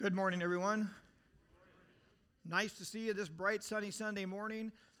Good morning, everyone. Nice to see you this bright, sunny Sunday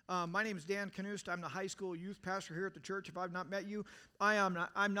morning. My name is Dan Knust. I'm the high school youth pastor here at the church. If I've not met you, I'm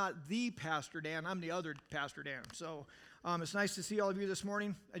not the Pastor Dan. I'm the other Pastor Dan. So it's nice to see all of you this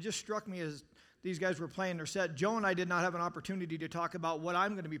morning. It just struck me as these guys were playing their set. Joe and I did not have an opportunity to talk about what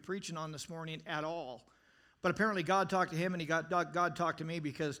I'm going to be preaching on this morning at all. But apparently God talked to him and God talked to me,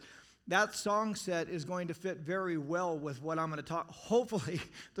 because that song set is going to fit very well with what I'm going to talk. Hopefully,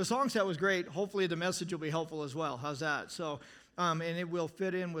 the song set was great. Hopefully, the message will be helpful as well. How's that? So, and it will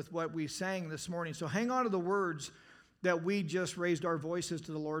fit in with what we sang this morning. So hang on to the words that we just raised our voices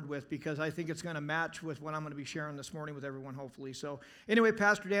to the Lord with, because I think it's going to match with what I'm going to be sharing this morning with everyone, hopefully. So anyway,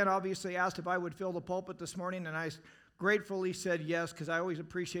 Pastor Dan obviously asked if I would fill the pulpit this morning, and I gratefully said yes, because I always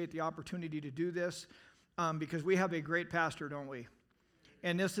appreciate the opportunity to do this, because we have a great pastor, don't we?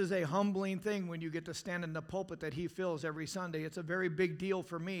 And this is a humbling thing when you get to stand in the pulpit that he fills every Sunday. It's a very big deal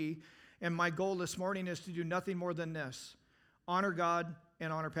for me, and my goal this morning is to do nothing more than this: honor God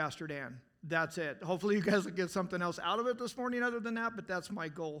and honor Pastor Dan. That's it. Hopefully you guys will get something else out of it this morning other than that, but that's my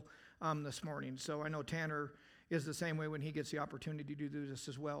goal this morning. So I know Tanner is the same way when he gets the opportunity to do this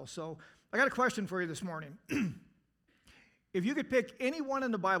as well. So I got a question for you this morning. If you could pick anyone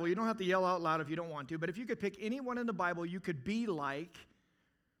in the Bible, you don't have to yell out loud if you don't want to, but if you could pick anyone in the Bible you could be like,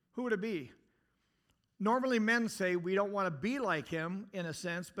 who would it be? Normally men say we don't want to be like him in a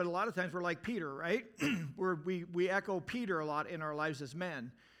sense, but a lot of times we're like Peter, right? we echo Peter a lot in our lives as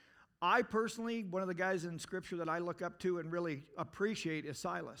men. I personally, one of the guys in Scripture that I look up to and really appreciate is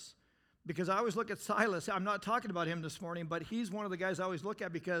Silas. Because I always look at Silas. I'm not talking about him this morning, but he's one of the guys I always look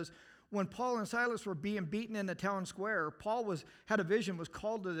at, because when Paul and Silas were being beaten in the town square, Paul had a vision, was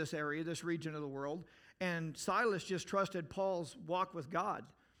called to this area, this region of the world, and Silas just trusted Paul's walk with God.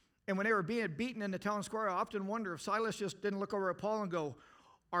 And when they were being beaten in the town square, I often wonder if Silas just didn't look over at Paul and go,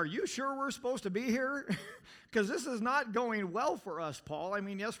 "Are you sure we're supposed to be here? Because this is not going well for us, Paul. I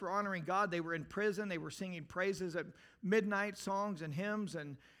mean, yes, we're honoring God. They were in prison. They were singing praises at midnight, songs and hymns.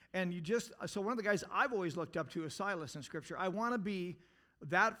 So one of the guys I've always looked up to is Silas in Scripture. I want to be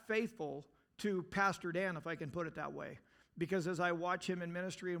that faithful to Pastor Dan, if I can put it that way. Because as I watch him in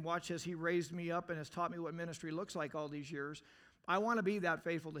ministry and watch as he raised me up and has taught me what ministry looks like all these years, I want to be that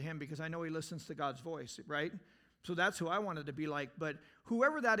faithful to him, because I know he listens to God's voice, right? So that's who I wanted to be like. But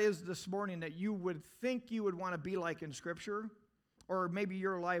whoever that is this morning that you would think you would want to be like in Scripture, or maybe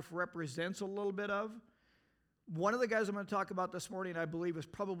your life represents a little bit of, one of the guys I'm going to talk about this morning, I believe, is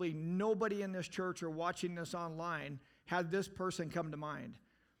probably nobody in this church or watching this online had this person come to mind.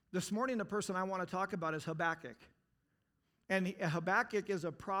 This morning, the person I want to talk about is Habakkuk. And Habakkuk is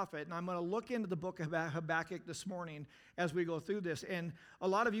a prophet, and I'm going to look into the book of Habakkuk this morning as we go through this. And a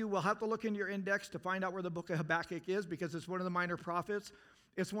lot of you will have to look in your index to find out where the book of Habakkuk is, because it's one of the minor prophets.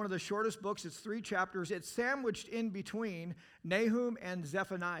 It's one of the shortest books. It's 3 chapters. It's sandwiched in between Nahum and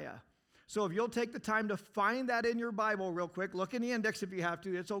Zephaniah. So if you'll take the time to find that in your Bible real quick, look in the index if you have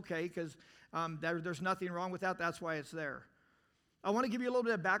to. It's okay, because there's nothing wrong with that. That's why it's there. I want to give you a little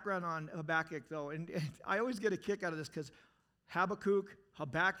bit of background on Habakkuk, though. And I always get a kick out of this, because Habakkuk,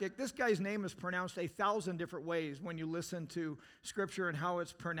 Habakkuk, this guy's name is pronounced 1,000 different ways when you listen to Scripture and how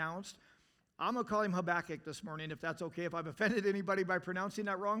it's pronounced. I'm going to call him Habakkuk this morning, if that's okay. If I've offended anybody by pronouncing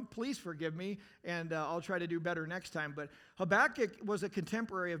that wrong, please forgive me, and I'll try to do better next time. But Habakkuk was a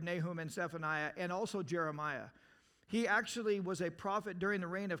contemporary of Nahum and Zephaniah, and also Jeremiah. He actually was a prophet during the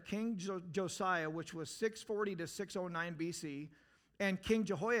reign of King Josiah, which was 640 to 609 BC, and King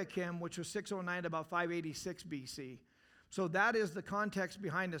Jehoiakim, which was 609 to about 586 BC. So that is the context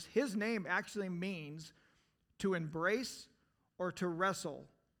behind this. His name actually means to embrace or to wrestle.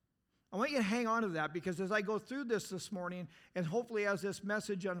 I want you to hang on to that, because as I go through this morning, and hopefully as this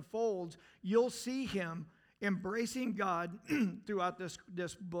message unfolds, you'll see him embracing God throughout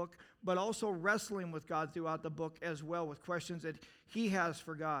this book, but also wrestling with God throughout the book as well, with questions that he has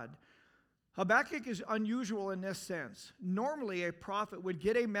for God. Habakkuk is unusual in this sense. Normally, a prophet would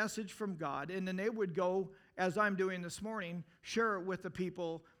get a message from God, and then they would go, as I'm doing this morning, share it with the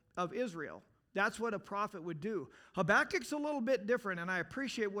people of Israel. That's what a prophet would do. Habakkuk's a little bit different, and I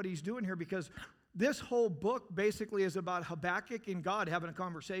appreciate what he's doing here, because this whole book basically is about Habakkuk and God having a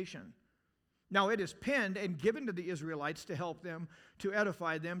conversation. Now, it is penned and given to the Israelites to help them, to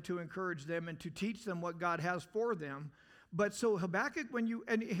edify them, to encourage them, and to teach them what God has for them. But so Habakkuk, when you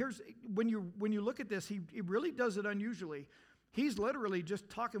look at this, he really does it unusually. He's literally just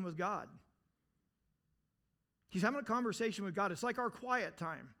talking with God. He's having a conversation with God. It's like our quiet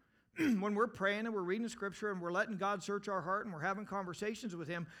time. When we're praying and we're reading Scripture and we're letting God search our heart and we're having conversations with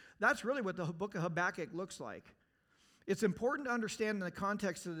him, that's really what the book of Habakkuk looks like. It's important to understand in the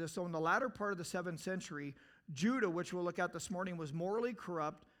context of this. So in the latter part of the 7th century, Judah, which we'll look at this morning, was morally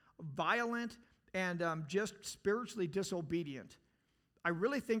corrupt, violent, and just spiritually disobedient. I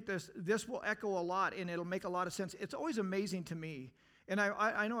really think this will echo a lot, and it'll make a lot of sense. It's always amazing to me, and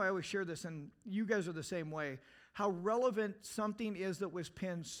I know I always share this, and you guys are the same way, how relevant something is that was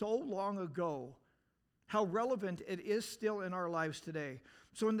penned so long ago, how relevant it is still in our lives today.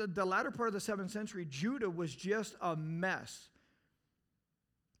 So in the latter part of the 7th century, Judah was just a mess.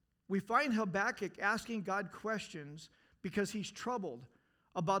 We find Habakkuk asking God questions because he's troubled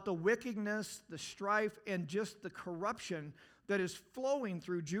about the wickedness, the strife, and just the corruption that is flowing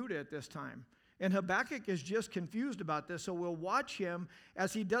through Judah at this time. And Habakkuk is just confused about this, so we'll watch him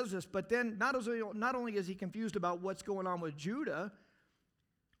as he does this. But then not only is he confused about what's going on with Judah,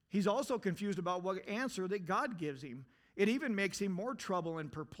 he's also confused about what answer that God gives him. It even makes him more troubled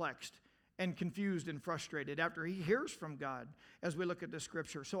and perplexed and confused and frustrated after he hears from God as we look at the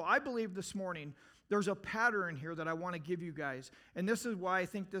scripture. So I believe this morning there's a pattern here that I want to give you guys, and this is why I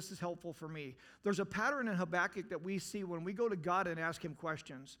think this is helpful for me. There's a pattern in Habakkuk that we see when we go to God and ask him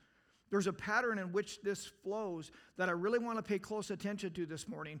questions. There's a pattern in which this flows that I really want to pay close attention to this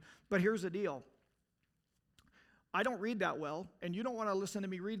morning. But here's the deal. I don't read that well, and you don't want to listen to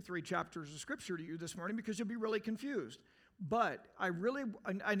me read 3 chapters of Scripture to you this morning because you'll be really confused. But I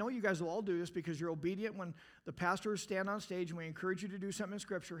know you guys will all do this because you're obedient when the pastors stand on stage and we encourage you to do something in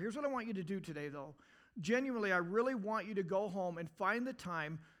Scripture. Here's what I want you to do today, though. Genuinely, I really want you to go home and find the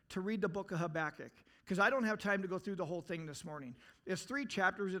time to read the book of Habakkuk, because I don't have time to go through the whole thing this morning. It's 3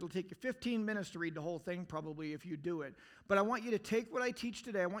 chapters. It'll take you 15 minutes to read the whole thing, probably, if you do it. But I want you to take what I teach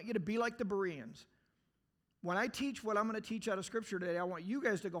today. I want you to be like the Bereans. When I teach what I'm going to teach out of Scripture today, I want you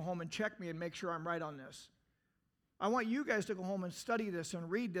guys to go home and check me and make sure I'm right on this. I want you guys to go home and study this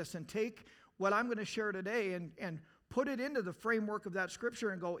and read this and take what I'm going to share today and put it into the framework of that Scripture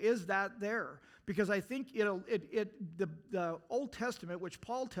and go, is that there? Because I think the Old Testament, which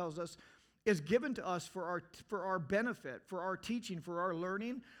Paul tells us, is given to us for our benefit, for our teaching, for our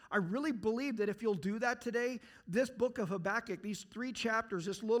learning. I really believe that if you'll do that today, this book of Habakkuk, these 3 chapters,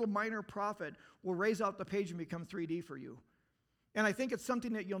 this little minor prophet, will raise out the page and become 3D for you. And I think it's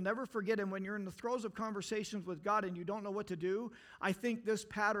something that you'll never forget. And when you're in the throes of conversations with God and you don't know what to do, I think this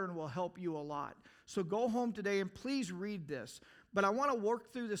pattern will help you a lot. So go home today and please read this. But I want to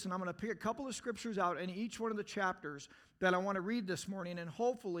work through this, and I'm going to pick a couple of scriptures out in each one of the chapters that I want to read this morning, and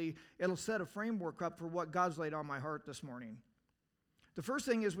hopefully it'll set a framework up for what God's laid on my heart this morning. The first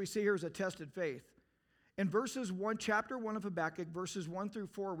thing is we see here is a tested faith. In chapter 1 of Habakkuk, verses 1 through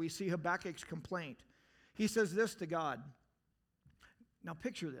 4, we see Habakkuk's complaint. He says this to God. Now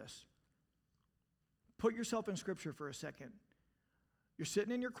picture this. Put yourself in Scripture for a second. You're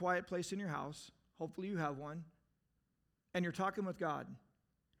sitting in your quiet place in your house. Hopefully you have one. And you're talking with God.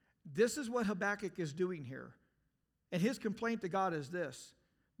 This is what Habakkuk is doing here. And his complaint to God is this.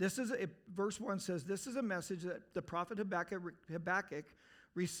 Verse 1 says, this is a message that the prophet Habakkuk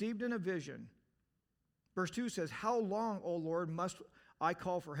received in a vision. Verse 2 says, how long, O Lord, must I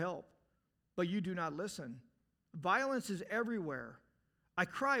call for help? But you do not listen. Violence is everywhere. I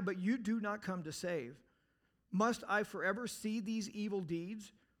cry, but you do not come to save. Must I forever see these evil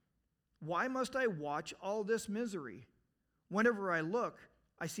deeds? Why must I watch all this misery? Whenever I look,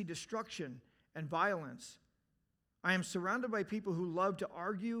 I see destruction and violence. I am surrounded by people who love to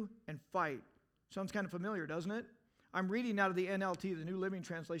argue and fight. Sounds kind of familiar, doesn't it? I'm reading out of the NLT, the New Living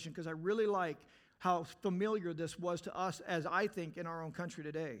Translation, because I really like how familiar this was to us, as I think, in our own country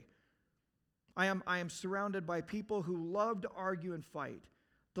today. I am surrounded by people who love to argue and fight.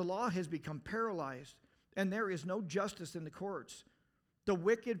 The law has become paralyzed, and there is no justice in the courts. The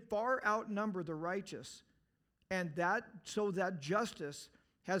wicked far outnumber the righteous, and that justice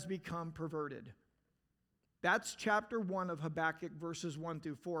has become perverted. That's chapter 1 of Habakkuk, verses 1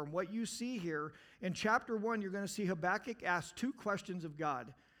 through 4. And what you see here, in chapter 1, you're going to see Habakkuk ask 2 questions of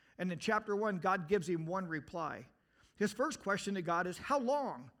God. And in chapter 1, God gives him 1 reply. His first question to God is, how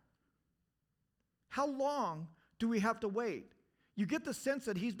long? How long do we have to wait? You get the sense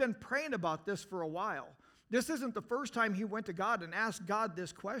that he's been praying about this for a while. This isn't the first time he went to God and asked God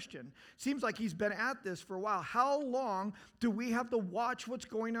this question. Seems like he's been at this for a while. How long do we have to watch what's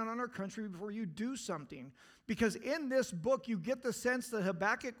going on in our country before you do something? Because in this book, you get the sense that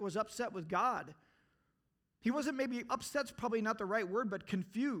Habakkuk was upset with God. He wasn't, maybe upset's probably not the right word, but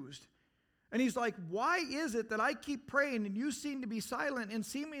confused. And he's like, why is it that I keep praying and you seem to be silent and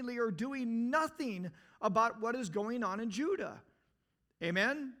seemingly are doing nothing about what is going on in Judah?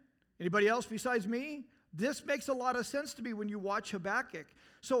 Amen? Anybody else besides me? This makes a lot of sense to me when you watch Habakkuk.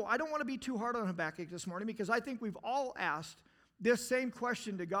 So I don't want to be too hard on Habakkuk this morning because I think we've all asked this same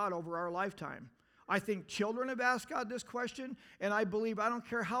question to God over our lifetime. I think children have asked God this question, and I believe, I don't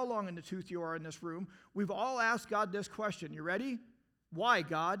care how long in the tooth you are in this room, we've all asked God this question. You ready? Why,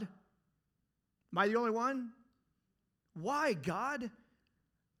 God? Am I the only one? Why, God?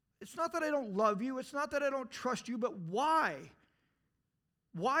 It's not that I don't love you. It's not that I don't trust you, but why?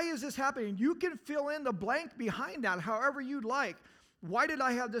 Why is this happening? You can fill in the blank behind that however you'd like. Why did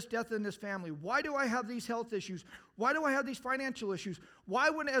I have this death in this family? Why do I have these health issues? Why do I have these financial issues?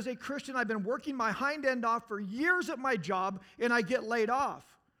 Why, when as a Christian I've been working my hind end off for years at my job and I get laid off?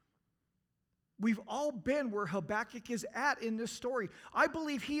 We've all been where Habakkuk is at in this story. I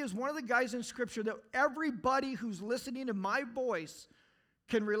believe he is one of the guys in Scripture that everybody who's listening to my voice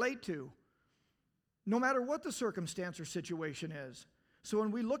can relate to, no matter what the circumstance or situation is. So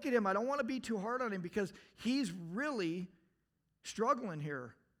when we look at him, I don't want to be too hard on him because he's really struggling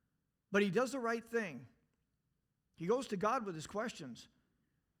here. But he does the right thing. He goes to God with his questions.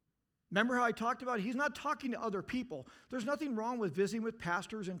 Remember how I talked about it? He's not talking to other people. There's nothing wrong with visiting with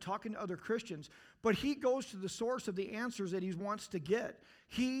pastors and talking to other Christians, but he goes to the source of the answers that he wants to get.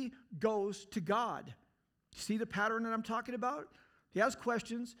 He goes to God. See the pattern that I'm talking about? He has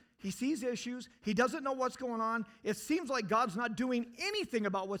questions. He sees issues. He doesn't know what's going on. It seems like God's not doing anything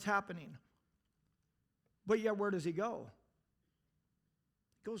about what's happening. But yet, where does he go?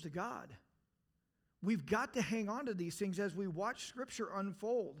 He goes to God. We've got to hang on to these things as we watch Scripture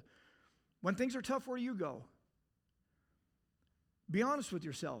unfold. When things are tough, where do you go? Be honest with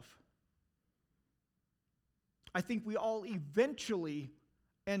yourself. I think we all eventually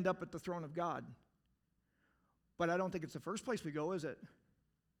end up at the throne of God. But I don't think it's the first place we go, is it?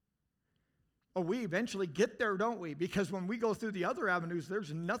 Oh, we eventually get there, don't we? Because when we go through the other avenues,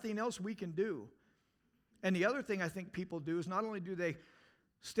 there's nothing else we can do. And the other thing I think people do is not only do they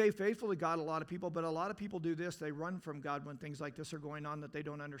stay faithful to God, a lot of people, but a lot of people do this. They run from God when things like this are going on that they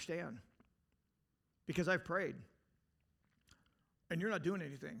don't understand. Because I've prayed, and you're not doing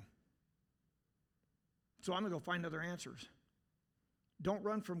anything. So I'm going to go find other answers. Don't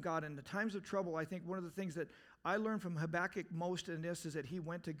run from God. In the times of trouble, I think one of the things that I learned from Habakkuk most in this is that he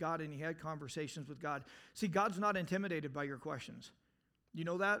went to God and he had conversations with God. See, God's not intimidated by your questions. You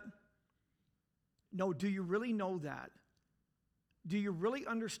know that? No, do you really know that? Do you really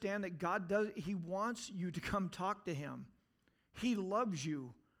understand that God does? He wants you to come talk to him. He loves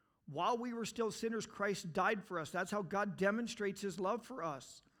you. While we were still sinners, Christ died for us. That's how God demonstrates his love for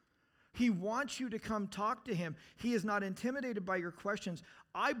us. He wants you to come talk to him. He is not intimidated by your questions.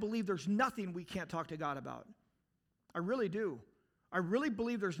 I believe there's nothing we can't talk to God about. I really do. I really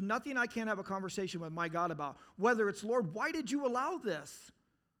believe there's nothing I can't have a conversation with my God about. Whether it's, Lord, why did you allow this?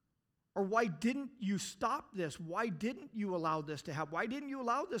 Or why didn't you stop this? Why didn't you allow this to happen? Why didn't you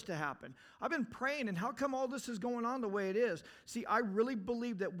allow this to happen? I've been praying, and how come all this is going on the way it is? See, I really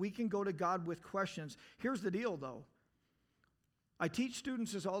believe that we can go to God with questions. Here's the deal, though. I teach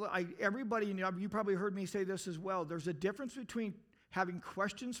students this everybody, you probably heard me say this as well. There's a difference between having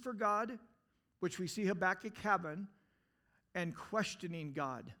questions for God, which we see Habakkuk having, and questioning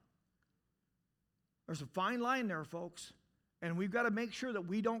God. There's a fine line there, folks. And we've got to make sure that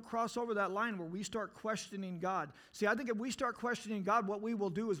we don't cross over that line where we start questioning God. See, I think if we start questioning God, what we will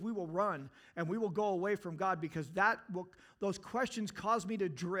do is we will run and we will go away from God because those questions cause me to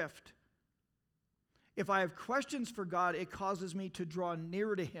drift. If I have questions for God, it causes me to draw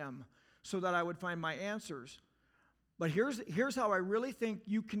near to him so that I would find my answers. But here's how I really think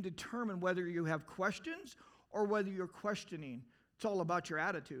you can determine whether you have questions or whether you're questioning. It's all about your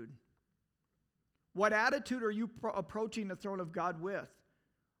attitude. What attitude are you approaching the throne of God with?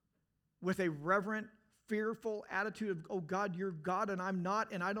 With a reverent, fearful attitude of, oh God, you're God and I'm not,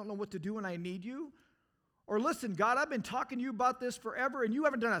 and I don't know what to do and I need you? Or listen, God, I've been talking to you about this forever and you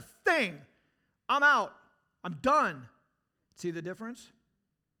haven't done a thing. I'm out. I'm done. See the difference?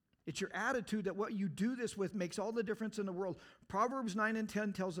 It's your attitude that what you do this with makes all the difference in the world. Proverbs 9 and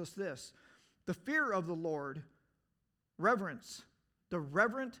 10 tells us this. The fear of the Lord, reverence, the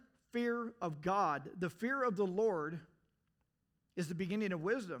reverent fear of God, the fear of the Lord is the beginning of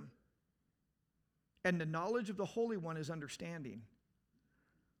wisdom. And the knowledge of the Holy One is understanding.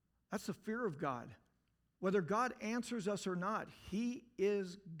 That's the fear of God. Whether God answers us or not, he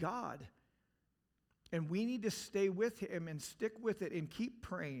is God. And we need to stay with him and stick with it and keep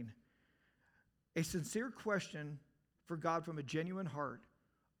praying. A sincere question for God from a genuine heart,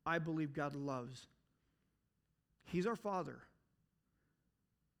 I believe God loves. He's our Father.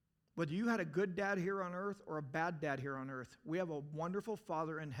 Whether you had a good dad here on earth or a bad dad here on earth, we have a wonderful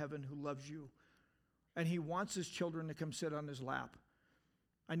Father in heaven who loves you. and he wants his children to come sit on his lap.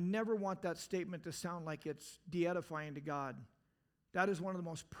 I never want that statement to sound like it's de-edifying to God. That is one of the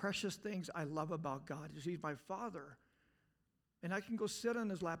most precious things I love about God, is he's my Father. And I can go sit on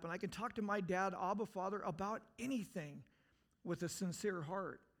his lap, and I can talk to my dad, Abba Father, about anything with a sincere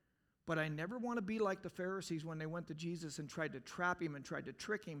heart. But I never want to be like the Pharisees when they went to Jesus and tried to trap him and tried to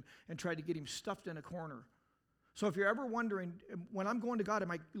trick him and tried to get him stuffed in a corner. So if you're ever wondering, when I'm going to God,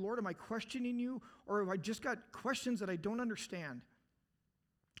 Lord, am I questioning you? Or have I just got questions that I don't understand?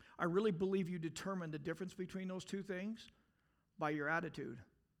 I really believe you determine the difference between those two things by your attitude.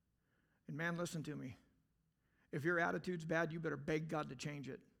 And man, listen to me. If your attitude's bad, you better beg God to change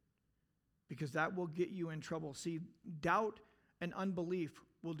it, because that will get you in trouble. See, doubt and unbelief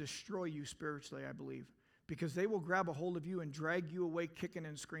will destroy you spiritually, I believe, because they will grab a hold of you and drag you away kicking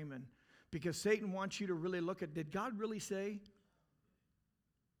and screaming. Because Satan wants you to really look at, did God really say?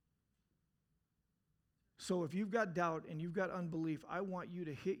 So if you've got doubt and you've got unbelief, I want you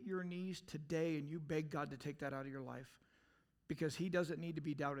to hit your knees today and you beg God to take that out of your life, because he doesn't need to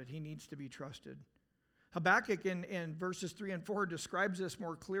be doubted. He needs to be trusted. Habakkuk in verses 3 and 4 describes this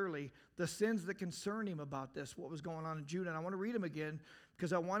more clearly, the sins that concern him about this, what was going on in Judah. And I want to read them again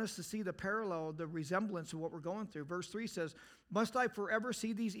because I want us to see the parallel, the resemblance of what we're going through. Verse 3 says, "Must I forever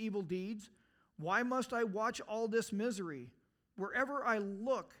see these evil deeds? Why must I watch all this misery? Wherever I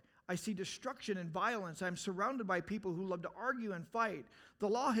look, I see destruction and violence. I'm surrounded by people who love to argue and fight. The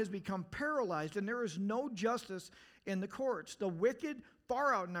law has become paralyzed, and there is no justice in the courts. The wicked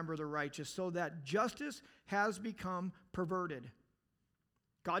far outnumber the righteous, so that justice has become perverted."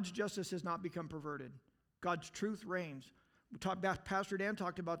 God's justice has not become perverted. God's truth reigns. Pastor Dan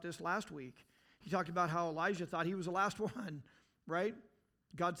talked about this last week. He talked about how Elijah thought he was the last one, right?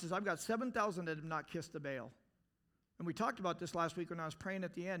 God says, I've got 7,000 that have not kissed the Baal. And we talked about this last week when I was praying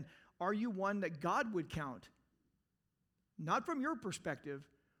at the end. Are you one that God would count? Not from your perspective,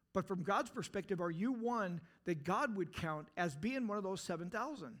 but from God's perspective, are you one that God would count as being one of those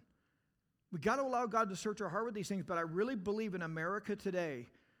 7,000? We got to allow God to search our heart with these things, but I really believe in America today,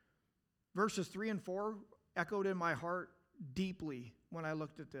 verses 3 and 4 echoed in my heart deeply when I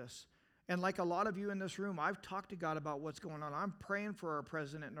looked at this. And like a lot of you in this room, I've talked to God about what's going on. I'm praying for our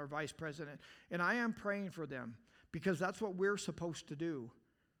president and our vice president, and I am praying for them because that's what we're supposed to do.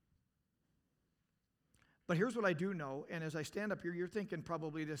 But here's what I do know, and as I stand up here, you're thinking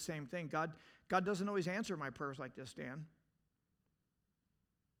probably the same thing. God doesn't always answer my prayers like this, Dan.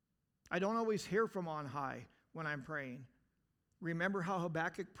 I don't always hear from on high when I'm praying. Remember how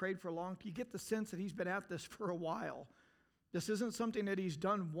Habakkuk prayed for a long time? You get the sense that he's been at this for a while. This isn't something that he's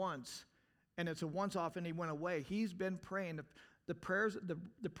done once, and it's a once-off and he went away. He's been praying. The prayers of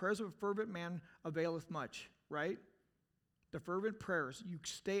a fervent man availeth much, right? The fervent prayers, you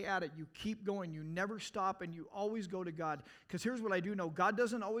stay at it, you keep going, you never stop, and you always go to God. Because here's what I do know. God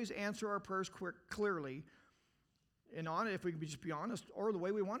doesn't always answer our prayers clearly, and if we can just be honest, or the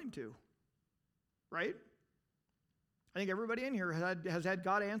way we want him to, right? I think everybody in here has had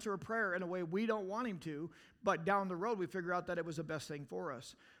God answer a prayer in a way we don't want him to, but down the road we figure out that it was the best thing for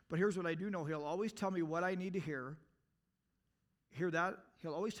us. But here's what I do know. He'll always tell me what I need to hear. Hear that?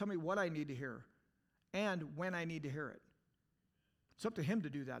 He'll always tell me what I need to hear and when I need to hear it. It's up to him to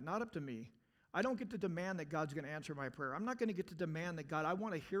do that, not up to me. I don't get to demand that God's going to answer my prayer. I'm not going to get to demand that, God, I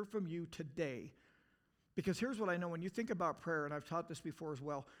want to hear from you today. Because here's what I know. When you think about prayer, and I've taught this before as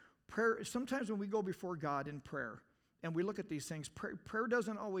well, prayer, sometimes when we go before God in prayer and we look at these things, prayer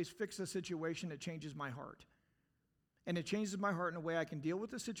doesn't always fix the situation. It changes my heart. And it changes my heart in a way I can deal with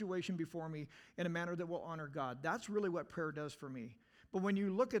the situation before me in a manner that will honor God. That's really what prayer does for me. But when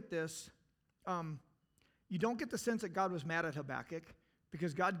you look at this, you don't get the sense that God was mad at Habakkuk,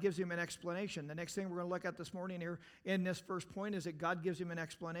 because God gives him an explanation. The next thing we're going to look at this morning here in this first point is that God gives him an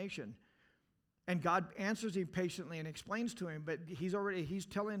explanation. And God answers him patiently and explains to him, but he's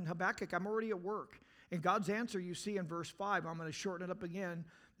telling Habakkuk, I'm already at work. And God's answer you see in verse 5. I'm going to shorten it up again.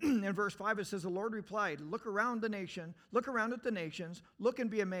 In verse 5 it says, the Lord replied, look around at the nations, look and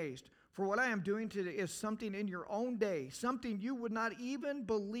be amazed. For what I am doing today is something in your own day, something you would not even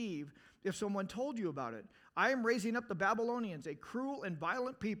believe if someone told you about it. I am raising up the Babylonians, a cruel and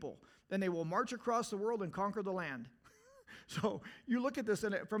violent people. Then they will march across the world and conquer the land. So you look at this,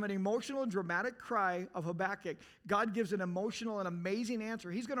 and from an emotional and dramatic cry of Habakkuk, God gives an emotional and amazing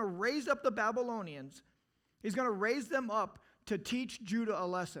answer. He's going to raise up the Babylonians. He's going to raise them up to teach Judah a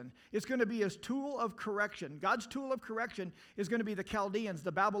lesson. It's going to be his tool of correction. God's tool of correction is going to be the Chaldeans,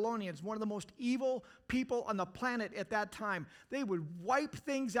 the Babylonians, one of the most evil people on the planet at that time. They would wipe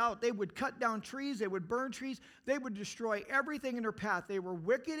things out. They would cut down trees. They would burn trees. They would destroy everything in their path. They were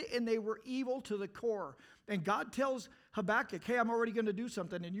wicked and they were evil to the core. And God tells Habakkuk, hey, I'm already going to do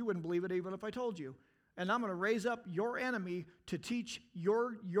something, and you wouldn't believe it even if I told you. And I'm going to raise up your enemy to teach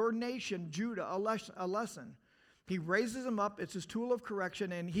your nation, Judah, a lesson. He raises them up. It's his tool of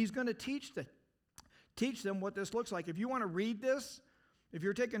correction, and he's going to teach them what this looks like. If you want to read this, if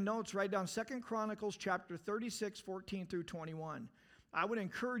you're taking notes, write down 2 Chronicles chapter 36, 14 through 21. I would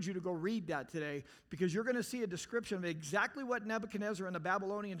encourage you to go read that today, because you're going to see a description of exactly what Nebuchadnezzar and the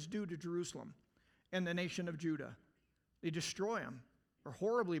Babylonians do to Jerusalem and the nation of Judah. They destroy them. They're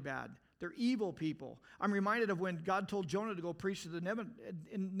horribly bad. They're evil people. I'm reminded of when God told Jonah to go preach to the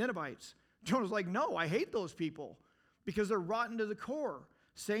Ninevites. Jonah's like, no, I hate those people because they're rotten to the core.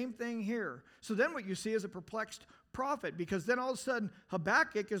 Same thing here. So then what you see is a perplexed prophet, because then all of a sudden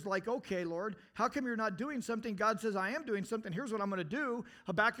Habakkuk is like, okay, Lord, how come you're not doing something? God says, I am doing something. Here's what I'm going to do.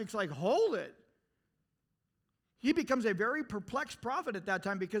 Habakkuk's like, hold it. He becomes a very perplexed prophet at that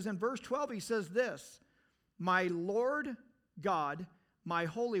time, because in verse 12 he says this, my Lord God, my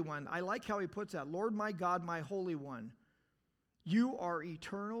Holy One. I like how he puts that. Lord, my God, my Holy One. You are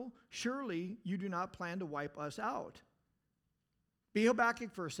eternal. Surely you do not plan to wipe us out. Be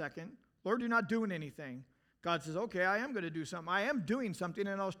Habakkuk for a second. Lord, you're not doing anything. God says, okay, I am going to do something. I am doing something,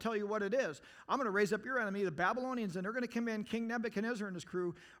 and I'll tell you what it is. I'm going to raise up your enemy, the Babylonians, and they're going to come in. King Nebuchadnezzar and his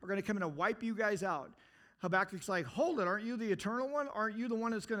crew are going to come in and wipe you guys out. Habakkuk's like, hold it. Aren't you the eternal one? Aren't you the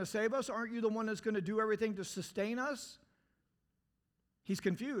one that's going to save us? Aren't you the one that's going to do everything to sustain us? He's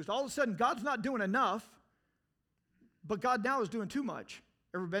confused. All of a sudden, God's not doing enough. But God now is doing too much.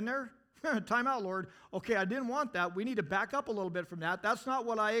 Ever been there? Time out, Lord. Okay, I didn't want that. We need to back up a little bit from that. That's not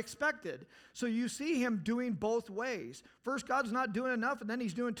what I expected. So you see him doing both ways. First, God's not doing enough, and then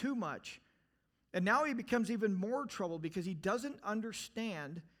he's doing too much. And now he becomes even more troubled because he doesn't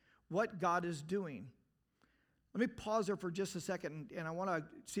understand what God is doing. Let me pause there for just a second, and I want to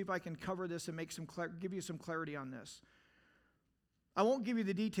see if I can cover this and give you some clarity on this. I won't give you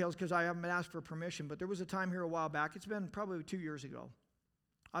the details because I haven't been asked for permission, but there was a time here a while back. It's been probably 2 years ago.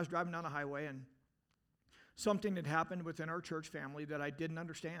 I was driving down the highway, and something had happened within our church family that I didn't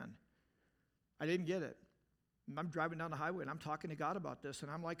understand. I didn't get it. I'm driving down the highway, and I'm talking to God about this,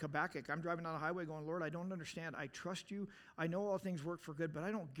 and I'm like Habakkuk. I'm driving down the highway going, Lord, I don't understand. I trust you. I know all things work for good, but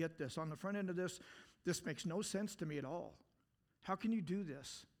I don't get this. On the front end of this makes no sense to me at all. How can you do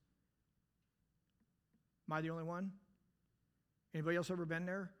this? Am I the only one? Anybody else ever been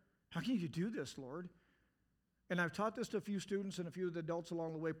there? How can you do this, Lord? And I've taught this to a few students and a few of the adults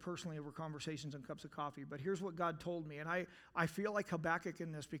along the way personally over conversations and cups of coffee. But here's what God told me. And I feel like Habakkuk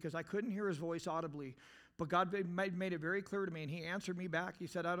in this because I couldn't hear his voice audibly. But God made it very clear to me, and he answered me back. He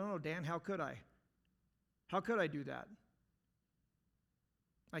said, I don't know, Dan, how could I? How could I do that?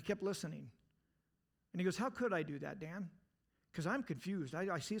 I kept listening. And he goes, how could I do that, Dan? Because I'm confused.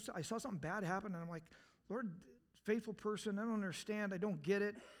 I saw something bad happen, and I'm like, Lord, faithful person, I don't understand, I don't get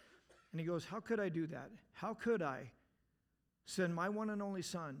it. And he goes, how could I do that? How could I send my one and only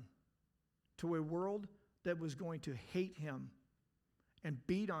son to a world that was going to hate him and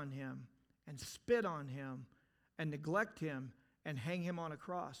beat on him and spit on him and neglect him and hang him on a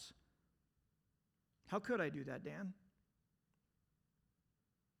cross? How could I do that, Dan?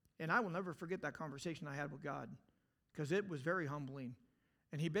 And I will never forget that conversation I had with God, because it was very humbling.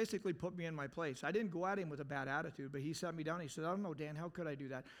 And he basically put me in my place. I didn't go at him with a bad attitude, but he sat me down and he said, I don't know, Dan, how could I do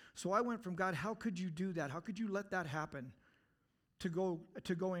that? So I went from, God, how could you do that? How could you let that happen? To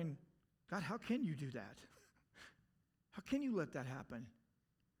going, God, how can you do that? How can you let that happen?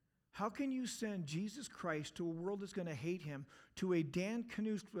 How can you send Jesus Christ to a world that's going to hate him, to a Dan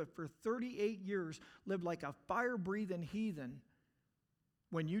Knust for 38 years lived like a fire-breathing heathen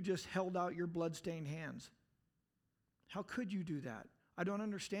when you just held out your blood-stained hands? How could you do that? I don't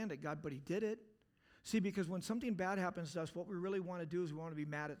understand it, God, but he did it. See, because when something bad happens to us, what we really want to do is we want to be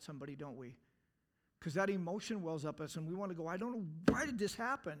mad at somebody, don't we? Because that emotion wells up us and we want to go, I don't know, why did this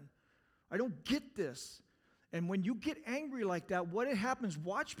happen? I don't get this. And when you get angry like that, what it happens,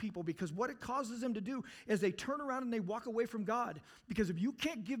 watch people, because what it causes them to do is they turn around and they walk away from God. Because if you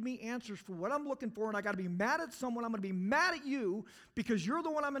can't give me answers for what I'm looking for and I got to be mad at someone, I'm going to be mad at you because you're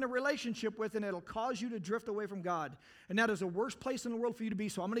the one I'm in a relationship with, and it'll cause you to drift away from God. And that is the worst place in the world for you to be.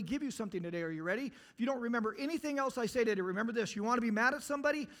 So I'm going to give you something today. Are you ready? If you don't remember anything else I say today, remember this. You want to be mad at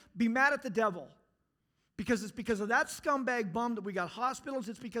somebody? Be mad at the devil. Because it's because of that scumbag bum that we got hospitals.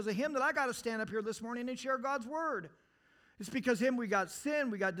 It's because of him that I got to stand up here this morning and share God's word. It's because him we got sin,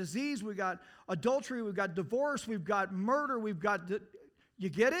 we got disease, we got adultery, we've got divorce, we've got murder, we've got... You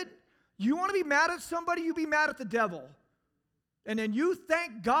get it? You want to be mad at somebody, you be mad at the devil. And then you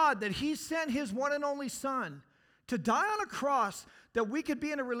thank God that he sent his one and only son to die on a cross that we could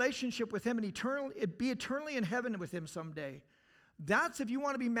be in a relationship with him and be eternally in heaven with him someday. That's if you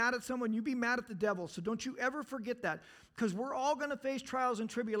want to be mad at someone, you be mad at the devil. So don't you ever forget that, because we're all going to face trials and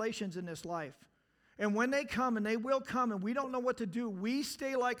tribulations in this life. And when they come, and they will come, and we don't know what to do, we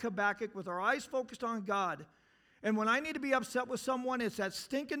stay like Habakkuk with our eyes focused on God. And when I need to be upset with someone, it's that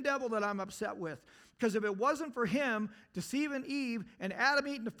stinking devil that I'm upset with. Because if it wasn't for him deceiving Eve and Adam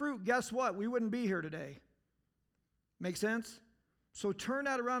eating the fruit, guess what? We wouldn't be here today. Make sense? So turn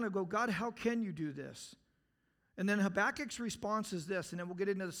that around and go, God, how can you do this? And then Habakkuk's response is this, and then we'll get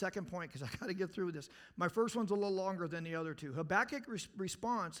into the second point because I got to get through this. My first one's a little longer than the other two. Habakkuk's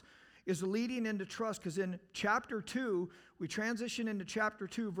response is leading into trust, because in chapter 2, we transition into chapter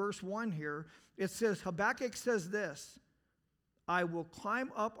 2, verse 1 here. It says, Habakkuk says this, I will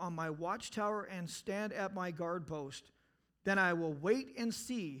climb up on my watchtower and stand at my guard post. Then I will wait and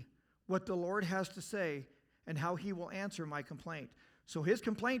see what the Lord has to say and how he will answer my complaint. So his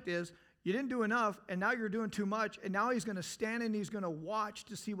complaint is, you didn't do enough, and now you're doing too much, and now he's going to stand and he's going to watch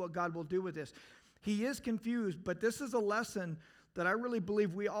to see what God will do with this. He is confused, but this is a lesson that I really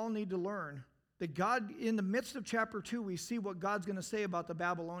believe we all need to learn. That God, in the midst of chapter 2, we see what God's going to say about the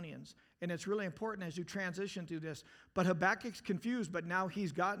Babylonians. And it's really important as you transition through this. But Habakkuk's confused, but now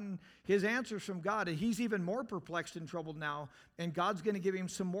he's gotten his answers from God, and he's even more perplexed and troubled now. And God's going to give him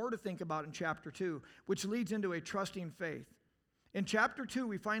some more to think about in chapter 2, which leads into a trusting faith. In chapter 2,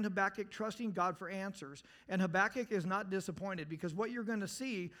 we find Habakkuk trusting God for answers. And Habakkuk is not disappointed, because what you're going to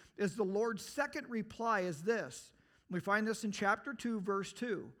see is the Lord's second reply is this. We find this in chapter 2, verse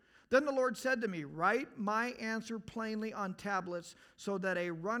 2. Then the Lord said to me, write my answer plainly on tablets so that a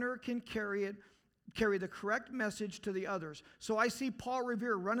runner can carry the correct message to the others. So I see Paul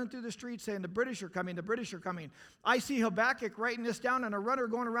Revere running through the streets saying, the British are coming, the British are coming. I see Habakkuk writing this down, and a runner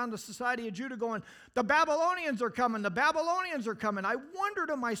going around the Society of Judah going, the Babylonians are coming, the Babylonians are coming. I wonder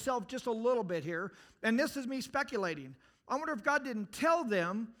to myself just a little bit here, and this is me speculating. I wonder if God didn't tell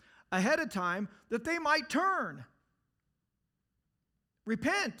them ahead of time that they might turn,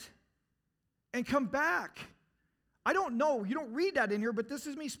 repent, and come back. I don't know. You don't read that in here, but this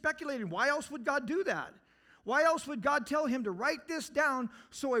is me speculating. Why else would God do that? Why else would God tell him to write this down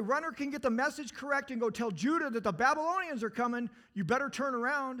so a runner can get the message correct and go tell Judah that the Babylonians are coming? You better turn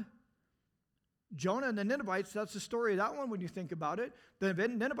around. Jonah and the Ninevites, that's the story of that one when you think about it. The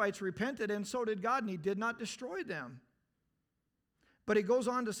Ninevites repented, and so did God, and he did not destroy them. But it goes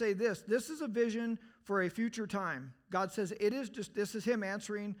on to say this. This is a vision for a future time. God says this is him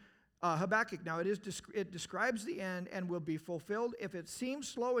answering Habakkuk. Now, it describes the end and will be fulfilled. If it seems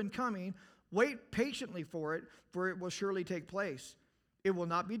slow in coming, wait patiently for it will surely take place. It will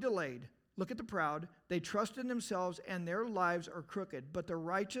not be delayed. Look at the proud. They trust in themselves, and their lives are crooked. But the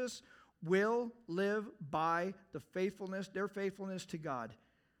righteous will live by their faithfulness to God.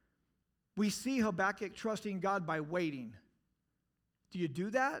 We see Habakkuk trusting God by waiting. Do you do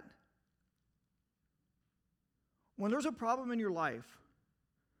that? When there's a problem in your life,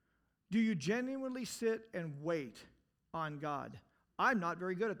 do you genuinely sit and wait on God? I'm not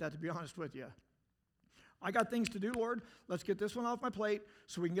very good at that, to be honest with you. I got things to do, Lord. Let's get this one off my plate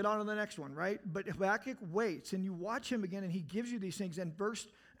so we can get on to the next one, right? But Habakkuk waits, and you watch him again, and he gives you these things. And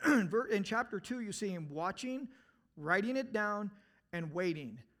in chapter 2, you see him watching, writing it down, and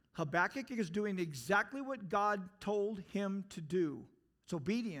waiting. Habakkuk is doing exactly what God told him to do. It's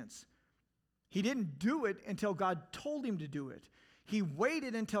obedience. He didn't do it until God told him to do it. He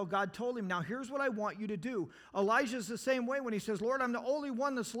waited until God told him, now here's what I want you to do. Elijah's the same way when he says, Lord, I'm the only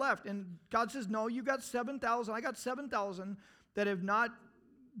one that's left. And God says, no, you got 7,000. I got 7,000 that have not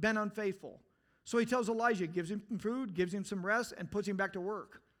been unfaithful. So he tells Elijah, gives him some food, gives him some rest, and puts him back to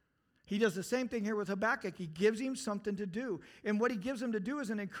work. He does the same thing here with Habakkuk. He gives him something to do. And what he gives him to do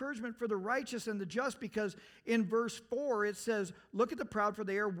is an encouragement for the righteous and the just, because in verse 4 it says, look at the proud, for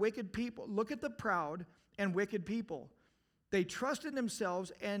they are wicked people. Look at the proud and wicked people. They trust in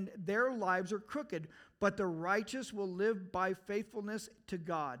themselves, and their lives are crooked, but the righteous will live by faithfulness to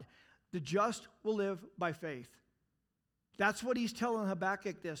God. The just will live by faith. That's what he's telling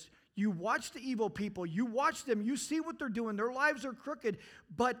Habakkuk this. You watch the evil people. You watch them. You see what they're doing. Their lives are crooked,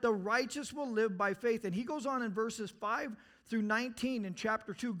 but the righteous will live by faith. And he goes on in verses 5 through 19 in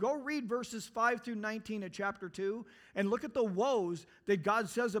chapter 2. Go read verses 5 through 19 in chapter 2 and look at the woes that God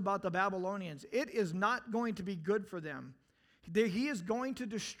says about the Babylonians. It is not going to be good for them. He is going to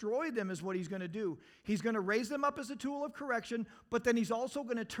destroy them is what he's going to do. He's going to raise them up as a tool of correction, but then he's also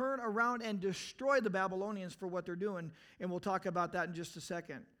going to turn around and destroy the Babylonians for what they're doing, and we'll talk about that in just a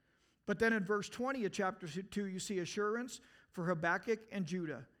second. But then in verse 20 of chapter 2, you see assurance for Habakkuk and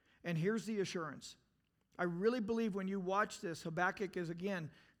Judah. And here's the assurance. I really believe when you watch this, Habakkuk is, again,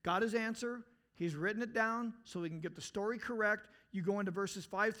 got his answer. He's written it down so we can get the story correct. You go into verses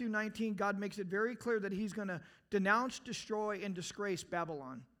 5 through 19, God makes it very clear that he's going to denounce, destroy, and disgrace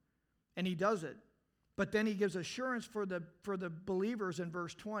Babylon. And he does it. But then he gives assurance for the believers in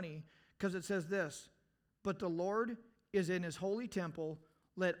verse 20, because it says this, but the Lord is in his holy temple.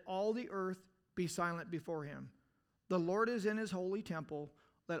 Let all the earth be silent before him. The Lord is in his holy temple.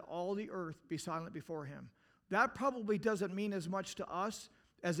 Let all the earth be silent before him. That probably doesn't mean as much to us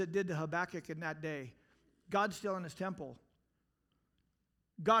as it did to Habakkuk in that day. God's still in his temple.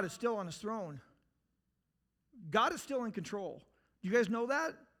 God is still on his throne. God is still in control. Do you guys know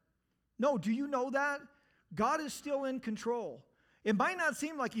that? No, do you know that? God is still in control. It might not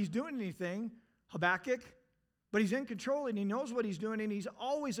seem like he's doing anything, Habakkuk, but he's in control and he knows what he's doing and he's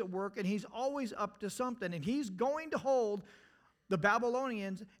always at work and he's always up to something. And he's going to hold the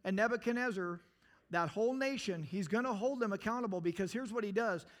Babylonians and Nebuchadnezzar, that whole nation, he's going to hold them accountable, because here's what he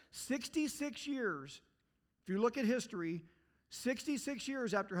does. 66 years, if you look at history, 66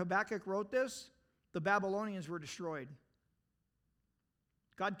 years after Habakkuk wrote this, the Babylonians were destroyed.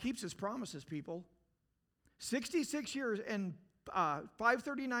 God keeps his promises, people. 66 years, in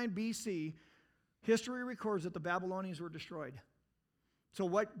 539 BC, history records that the Babylonians were destroyed. So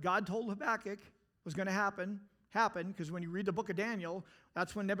what God told Habakkuk was going to happen, because when you read the book of Daniel,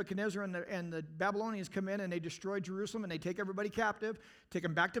 that's when Nebuchadnezzar and the Babylonians come in and they destroy Jerusalem and they take everybody captive, take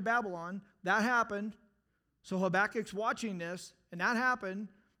them back to Babylon. That happened. So Habakkuk's watching this, and that happened.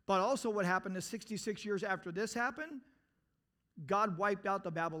 But also what happened is 66 years after this happened, God wiped out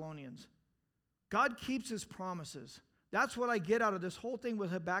the Babylonians. God keeps his promises. That's what I get out of this whole thing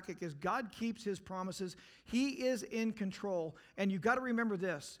with Habakkuk, is God keeps his promises. He is in control. And you've got to remember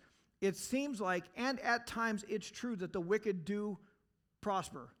this. It seems like, and at times it's true, that the wicked do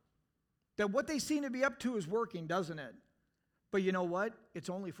prosper. That what they seem to be up to is working, doesn't it? But you know what? It's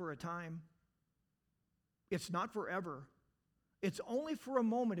only for a time. It's not forever. It's only for a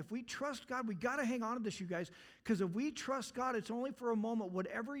moment. If we trust God, we got to hang on to this, you guys, because if we trust God, it's only for a moment.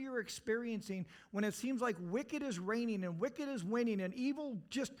 Whatever you're experiencing, when it seems like wicked is reigning and wicked is winning and evil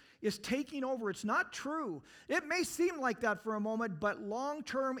just is taking over, it's not true. It may seem like that for a moment, but long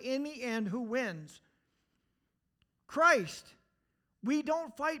term, in the end, who wins? Christ. We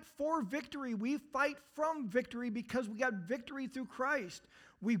don't fight for victory. We fight from victory because we got victory through Christ.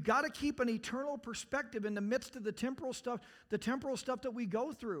 We've got to keep an eternal perspective in the midst of the temporal stuff that we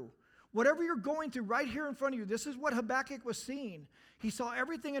go through. Whatever you're going through right here in front of you, this is what Habakkuk was seeing. He saw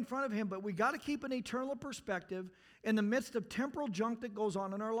everything in front of him, but we got to keep an eternal perspective in the midst of temporal junk that goes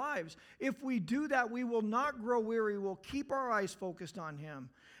on in our lives. If we do that, we will not grow weary. We'll keep our eyes focused on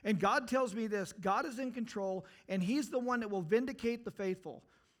him. And God tells me this, God is in control, and he's the one that will vindicate the faithful.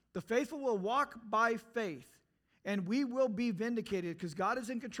 The faithful will walk by faith, and we will be vindicated because God is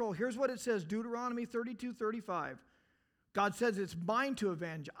in control. Here's what it says, Deuteronomy 32:35. God says, it's mine to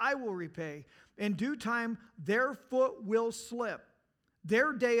avenge. I will repay. In due time, their foot will slip.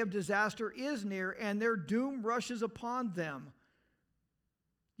 Their day of disaster is near, and their doom rushes upon them.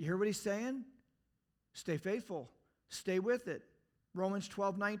 You hear what he's saying? Stay faithful. Stay with it. Romans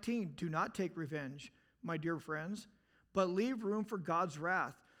 12:19, do not take revenge, my dear friends, but leave room for God's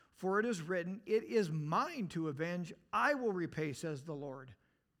wrath. For it is written, it is mine to avenge. I will repay, says the Lord.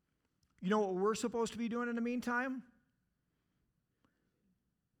 You know what we're supposed to be doing in the meantime?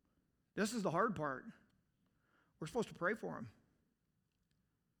 This is the hard part. We're supposed to pray for them.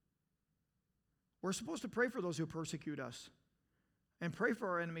 We're supposed to pray for those who persecute us and pray for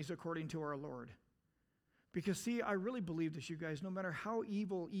our enemies according to our Lord. Because, see, I really believe this, you guys. No matter how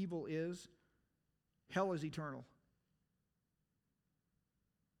evil is, hell is eternal.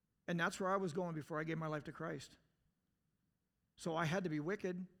 And that's where I was going before I gave my life to Christ. So I had to be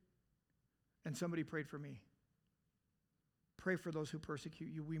wicked, and somebody prayed for me. Pray for those who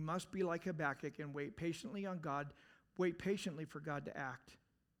persecute you. We must be like Habakkuk and wait patiently on God, wait patiently for God to act.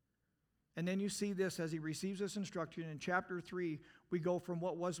 And then you see this as he receives this instruction. In chapter 3, we go from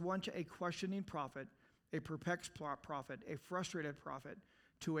what was once a questioning prophet, a perplexed prophet, a frustrated prophet,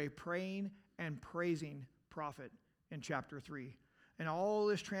 to a praying and praising prophet in chapter 3. And all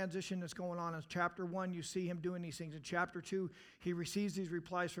this transition that's going on in chapter 1, you see him doing these things. In chapter 2, he receives these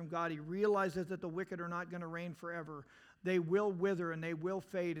replies from God. He realizes that the wicked are not going to reign forever. they will wither and they will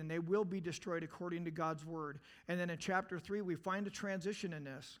fade and they will be destroyed according to God's word. And then in chapter 3, we find a transition in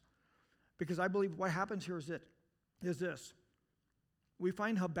this. Because I believe what happens here is this. We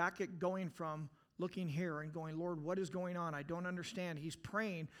find Habakkuk going from looking here and going, Lord, what is going on? I don't understand. He's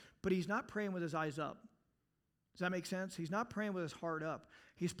praying, but he's not praying with his eyes up. Does that make sense? He's not praying with his heart up.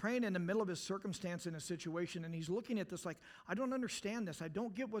 He's praying in the middle of his circumstance in a situation, and he's looking at this like, I don't understand this. I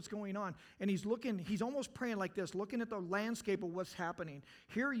don't get what's going on. And he's almost praying like this, looking at the landscape of what's happening.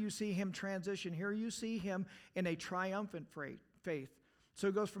 Here you see him transition. Here you see him in a triumphant faith. So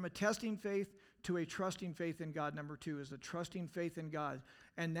it goes from a testing faith to a trusting faith in God. Number 2 is a trusting faith in God.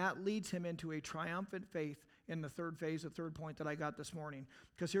 And that leads him into a triumphant faith in the third phase, the third point that I got this morning.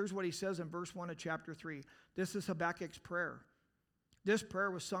 Because here's what he says in verse 1 of chapter 3. This is Habakkuk's prayer. This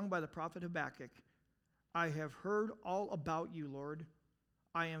prayer was sung by the prophet Habakkuk. I have heard all about you, Lord.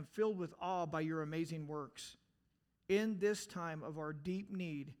 I am filled with awe by your amazing works. In this time of our deep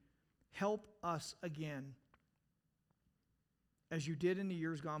need, help us again, as you did in the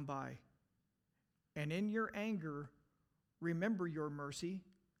years gone by. And in your anger, remember your mercy.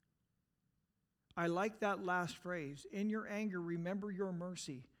 I like that last phrase. In your anger, remember your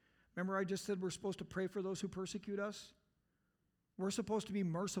mercy. Remember I just said we're supposed to pray for those who persecute us? We're supposed to be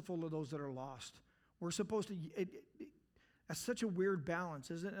merciful to those that are lost. We're supposed to, that's such a weird balance,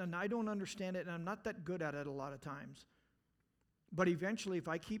 isn't it? And I don't understand it, and I'm not that good at it a lot of times. But eventually, if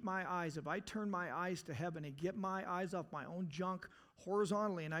I turn my eyes to heaven and get my eyes off my own junk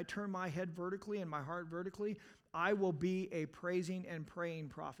horizontally, and I turn my head vertically and my heart vertically, I will be a praising and praying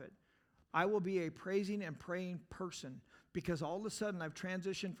prophet. I will be a praising and praying person, because all of a sudden I've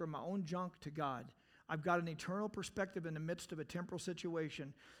transitioned from my own junk to God. I've got an eternal perspective in the midst of a temporal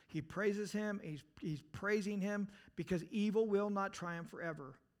situation. He praises him, he's praising him, because evil will not triumph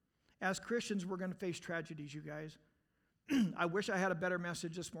forever. As Christians, we're going to face tragedies, you guys. I wish I had a better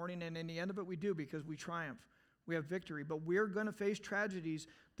message this morning, and in the end of it we do, because we triumph. We have victory. But we're going to face tragedies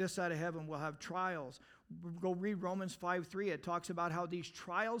this side of heaven. We'll have trials. Go read Romans 5:3. It talks about how these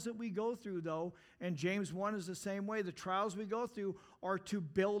trials that we go through, though, and James 1 is the same way. The trials we go through are to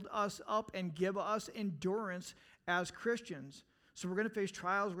build us up and give us endurance as Christians. So we're going to face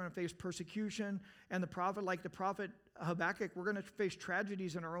trials. We're going to face persecution. And the prophet Habakkuk, we're going to face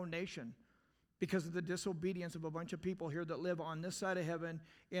tragedies in our own nation, because of the disobedience of a bunch of people here that live on this side of heaven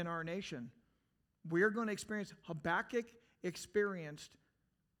in our nation. We're going to experience, Habakkuk experienced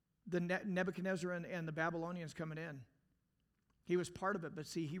the Nebuchadnezzar and the Babylonians coming in. He was part of it, but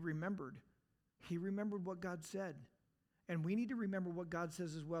see, he remembered. He remembered what God said. And we need to remember what God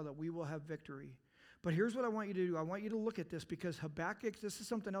says as well, that we will have victory. But here's what I want you to do. I want you to look at this, because Habakkuk, this is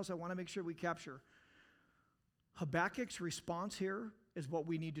something else I want to make sure we capture. Habakkuk's response here is what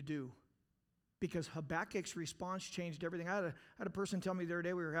we need to do, because Habakkuk's response changed everything. I had a person tell me the other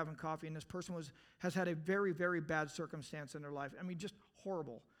day, we were having coffee, and this person has had a very, very bad circumstance in their life. I mean, just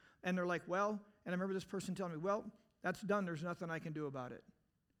horrible. And they're like, well, and I remember this person telling me, well, that's done. There's nothing I can do about it.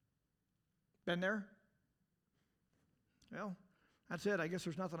 Been there? Well, that's it. I guess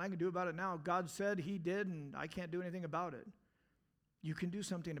there's nothing I can do about it now. God said he did, and I can't do anything about it. You can do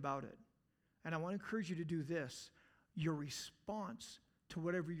something about it. And I want to encourage you to do this. Your response to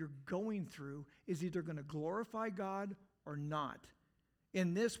whatever you're going through is either going to glorify God or not.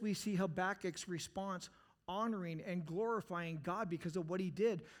 In this, we see Habakkuk's response honoring and glorifying God because of what he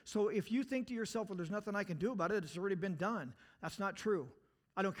did. So if you think to yourself, well, there's nothing I can do about it, it's already been done. That's not true.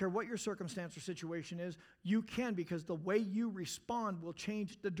 I don't care what your circumstance or situation is, you can, because the way you respond will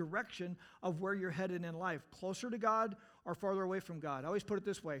change the direction of where you're headed in life, closer to God or farther away from God. I always put it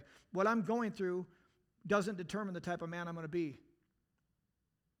this way: what I'm going through doesn't determine the type of man I'm going to be.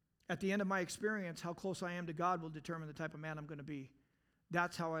 At the end of my experience, how close I am to God will determine the type of man I'm going to be.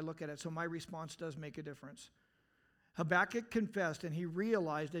 That's how I look at it. So my response does make a difference. Habakkuk confessed, and he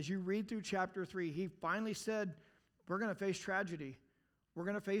realized, as you read through chapter 3, he finally said, we're going to face tragedy. We're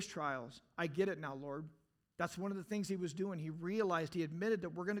going to face trials. I get it now, Lord. That's one of the things he was doing. He realized, he admitted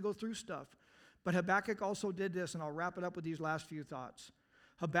that we're going to go through stuff. But Habakkuk also did this, and I'll wrap it up with these last few thoughts.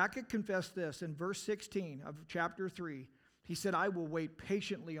 Habakkuk confessed this in verse 16 of chapter 3. He said, I will wait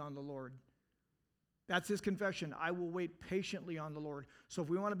patiently on the Lord. That's his confession. I will wait patiently on the Lord. So if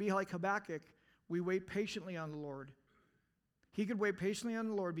we want to be like Habakkuk, we wait patiently on the Lord. He could wait patiently on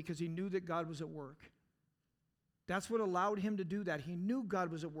the Lord because he knew that God was at work. That's what allowed him to do that. He knew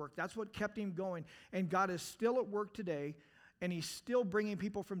God was at work. That's what kept him going. And God is still at work today, and he's still bringing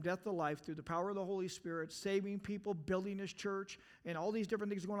people from death to life through the power of the Holy Spirit, saving people, building his church, and all these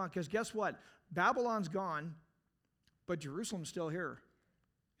different things going on. Because guess what? Babylon's gone, but Jerusalem's still here.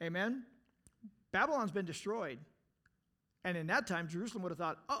 Amen? Babylon's been destroyed. And in that time, Jerusalem would have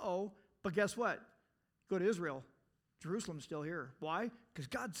thought, uh-oh, but guess what? Go to Israel. Jerusalem's still here. Why? Because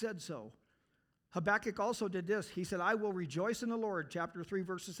God said so. Habakkuk also did this. He said, I will rejoice in the Lord, chapter 3,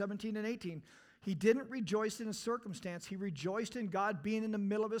 verses 17 and 18. He didn't rejoice in his circumstance. He rejoiced in God being in the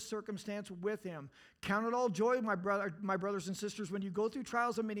middle of his circumstance with him. Count it all joy, my brothers and sisters, when you go through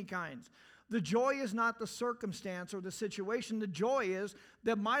trials of many kinds. The joy is not the circumstance or the situation. The joy is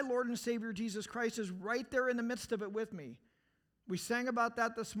that my Lord and Savior Jesus Christ is right there in the midst of it with me. We sang about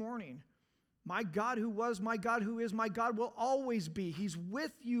that this morning. My God who was, my God who is, my God will always be. He's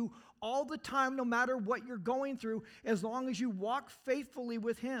with you all the time, no matter what you're going through. As long as you walk faithfully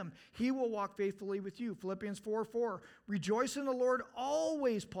with him, he will walk faithfully with you. Philippians 4:4. Rejoice in the Lord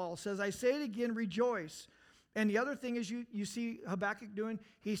always, Paul says. I say it again, rejoice. And the other thing is you see Habakkuk doing,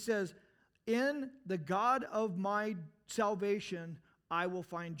 he says, in the God of my salvation, I will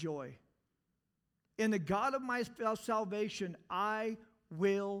find joy. In the God of my salvation, I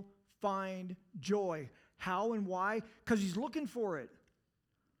will find joy. How and why? Because he's looking for it.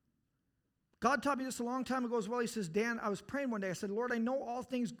 God taught me this a long time ago as well. He says, Dan, I was praying one day. I said, Lord, I know all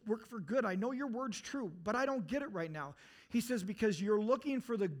things work for good. I know your word's true, but I don't get it right now. He says, because you're looking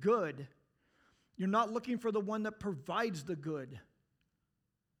for the good. You're not looking for the one that provides the good.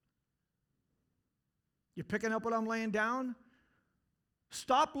 You picking up what I'm laying down?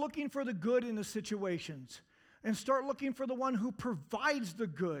 Stop looking for the good in the situations and start looking for the one who provides the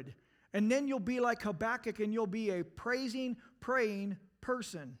good. And then you'll be like Habakkuk and you'll be a praising, praying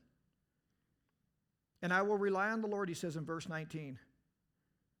person. And I will rely on the Lord, he says in verse 19.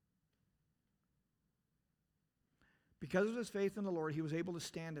 Because of his faith in the Lord, he was able to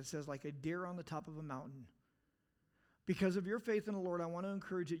stand, it says, like a deer on the top of a mountain. Because of your faith in the Lord, I want to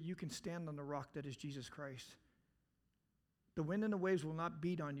encourage that you can stand on the rock that is Jesus Christ. The wind and the waves will not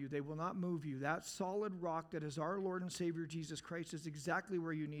beat on you. They will not move you. That solid rock that is our Lord and Savior Jesus Christ is exactly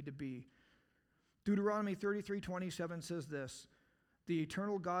where you need to be. Deuteronomy 33:27 says this, the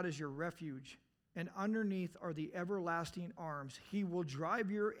eternal God is your refuge, and underneath are the everlasting arms. He will drive out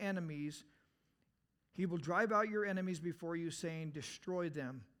your enemies before you, saying, destroy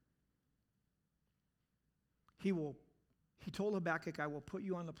them. He told Habakkuk, I will put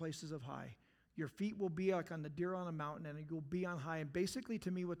you on the places of high. Your feet will be like on the deer on a mountain, and you'll be on high. And basically,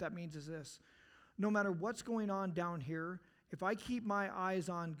 to me, what that means is this. No matter what's going on down here, if I keep my eyes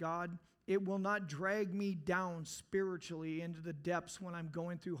on God, it will not drag me down spiritually into the depths when I'm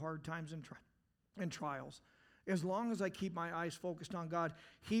going through hard times and trials. As long as I keep my eyes focused on God,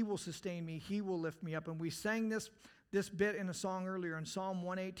 he will sustain me. He will lift me up. And we sang this bit in a song earlier in Psalm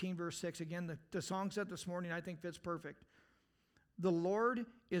 118, verse 6. Again, the song set this morning I think fits perfect. The Lord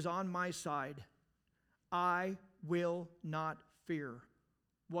is on my side. I will not fear.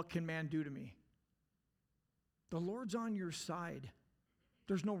 What can man do to me? The Lord's on your side.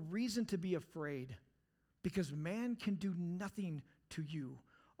 There's no reason to be afraid because man can do nothing to you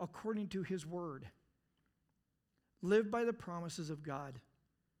according to his word. Live by the promises of God,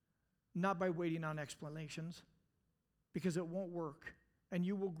 not by waiting on explanations, because it won't work. And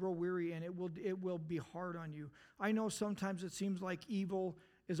you will grow weary, and it will be hard on you. I know sometimes it seems like evil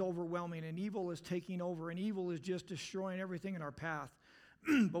is overwhelming, and evil is taking over, and evil is just destroying everything in our path.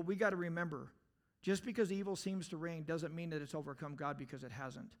 But we got to remember, just because evil seems to reign doesn't mean that it's overcome God, because it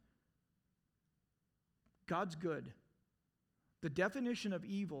hasn't. God's good. The definition of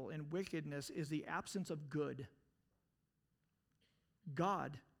evil and wickedness is the absence of good.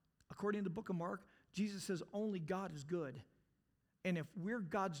 God, according to the book of Mark, Jesus says only God is good. And if we're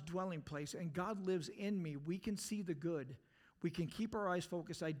God's dwelling place and God lives in me, we can see the good. We can keep our eyes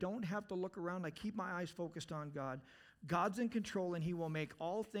focused. I don't have to look around. I keep my eyes focused on God. God's in control, and he will make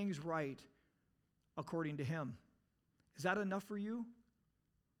all things right according to him. Is that enough for you?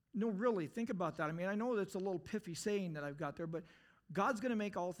 No, really, think about that. I mean, I know that's a little piffy saying that I've got there, but God's going to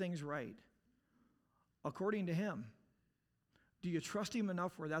make all things right according to him. Do you trust him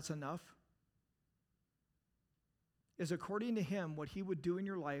enough where that's enough? Is according to him what he would do in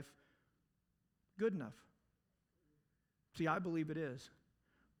your life good enough? See, I believe it is.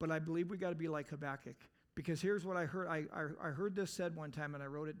 But I believe we got to be like Habakkuk. Because here's what I heard. I heard this said one time, and I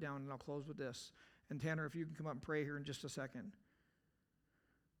wrote it down, and I'll close with this. And Tanner, if you can come up and pray here in just a second.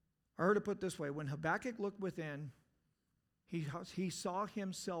 I heard it put this way. When Habakkuk looked within, he saw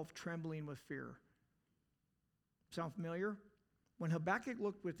himself trembling with fear. Sound familiar? When Habakkuk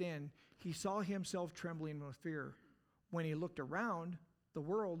looked within, he saw himself trembling with fear. When he looked around the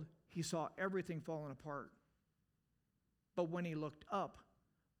world, he saw everything falling apart. But when he looked up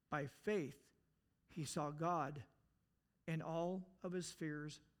by faith, he saw God, and all of his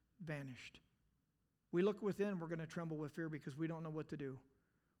fears vanished. We look within, we're going to tremble with fear because we don't know what to do.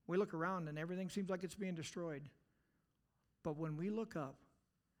 We look around and everything seems like it's being destroyed. But when we look up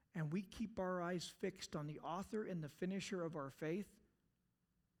and we keep our eyes fixed on the author and the finisher of our faith,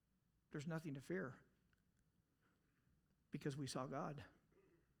 there's nothing to fear because we saw God.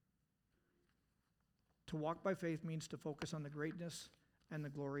 To walk by faith means to focus on the greatness and the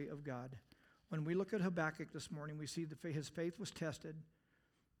glory of God. When we look at Habakkuk this morning, we see that his faith was tested,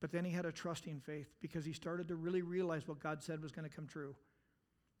 but then he had a trusting faith because he started to really realize what God said was going to come true.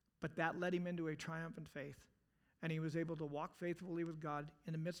 But that led him into a triumphant faith, and he was able to walk faithfully with God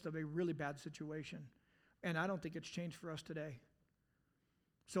in the midst of a really bad situation. And I don't think it's changed for us today.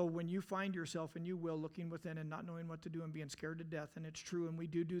 So when you find yourself, and you will, looking within and not knowing what to do and being scared to death, and it's true, and we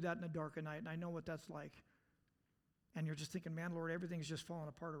do that in the dark of night, and I know what that's like. And you're just thinking, man, Lord, everything's just falling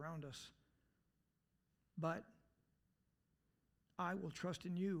apart around us. But I will trust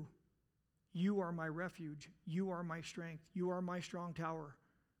in you. You are my refuge. You are my strength. You are my strong tower.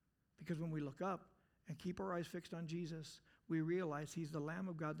 Because when we look up and keep our eyes fixed on Jesus, we realize he's the Lamb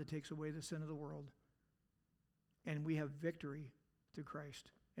of God that takes away the sin of the world. And we have victory through Christ.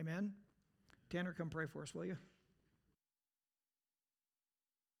 Amen? Tanner, come pray for us, will you?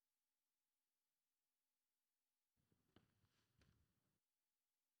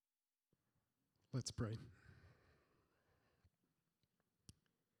 Let's pray.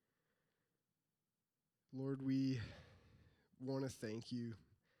 Lord, we want to thank you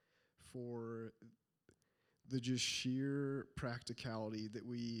for the just sheer practicality that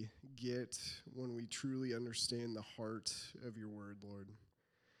we get when we truly understand the heart of your word, Lord.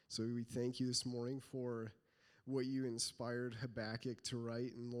 So we thank you this morning for what you inspired Habakkuk to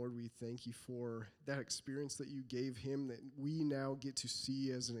write, and Lord, we thank you for that experience that you gave him that we now get to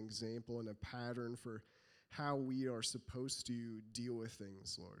see as an example and a pattern for how we are supposed to deal with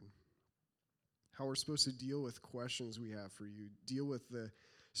things, Lord. How we're supposed to deal with questions we have for you, deal with the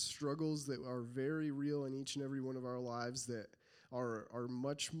struggles that are very real in each and every one of our lives that are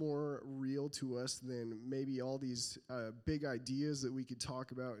much more real to us than maybe all these big ideas that we could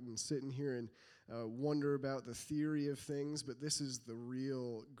talk about and sit in here and wonder about the theory of things, but this is the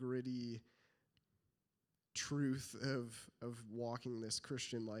real gritty truth of walking this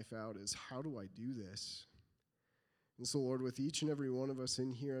Christian life out is, how do I do this? And so, Lord, with each and every one of us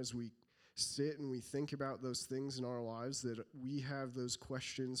in here, as we sit and we think about those things in our lives that we have those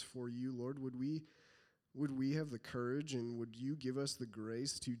questions for you, Lord, would we have the courage and would you give us the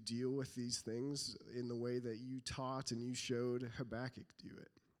grace to deal with these things in the way that you taught and you showed Habakkuk do it?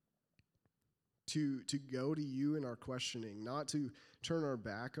 To go to you in our questioning, not to turn our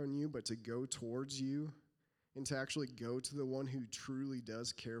back on you, but to go towards you and to actually go to the one who truly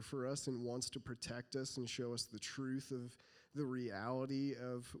does care for us and wants to protect us and show us the truth of the reality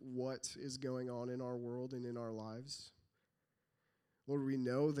of what is going on in our world and in our lives. Lord, we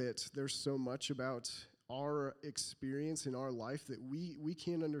know that there's so much about our experience in our life that we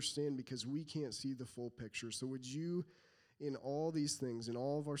can't understand because we can't see the full picture. So would you, in all these things, in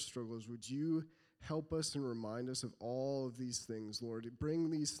all of our struggles, would you help us and remind us of all of these things, Lord? Bring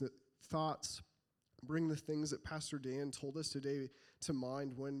these thoughts, bring the things that Pastor Dan told us today to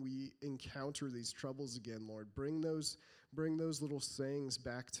mind when we encounter these troubles again, Lord. Bring those little sayings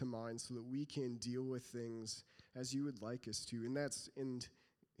back to mind so that we can deal with things as you would like us to.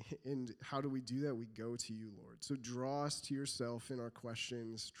 And how do we do that? We go to you, Lord. So draw us to yourself in our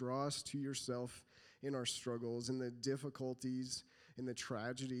questions. Draw us to yourself in our struggles, in the difficulties, in the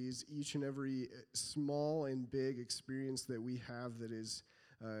tragedies, each and every small and big experience that we have that is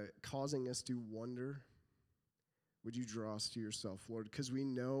causing us to wonder. Would you draw us to yourself, Lord? Because we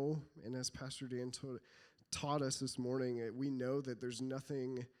know, and as Pastor Dan taught us this morning, we know that there's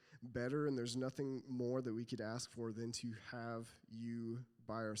nothing better and there's nothing more that we could ask for than to have you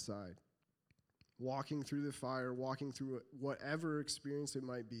by our side. Walking through the fire, walking through whatever experience it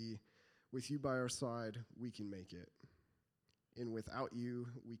might be, with you by our side, we can make it. And without you,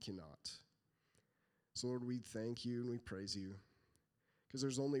 we cannot. So, Lord, we thank you and we praise you. Because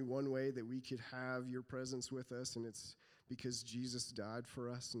there's only one way that we could have your presence with us, and it's because Jesus died for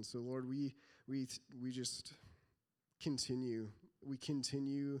us. And so, Lord, we just continue. We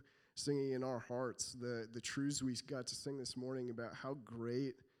continue singing in our hearts the truths we got to sing this morning about how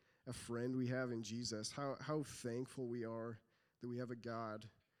great a friend we have in Jesus, how thankful we are that we have a God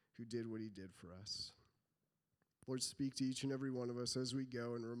who did what he did for us. Lord, speak to each and every one of us as we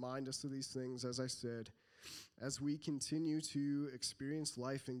go and remind us of these things, as I said, as we continue to experience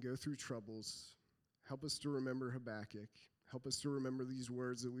life and go through troubles. Help us to remember Habakkuk. Help us to remember these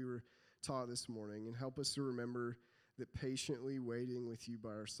words that we were taught this morning, and help us to remember that patiently waiting with you by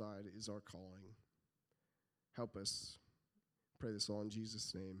our side is our calling. Help us. Pray this all in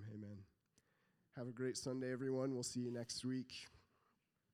Jesus' name. Amen. Have a great Sunday, everyone. We'll see you next week.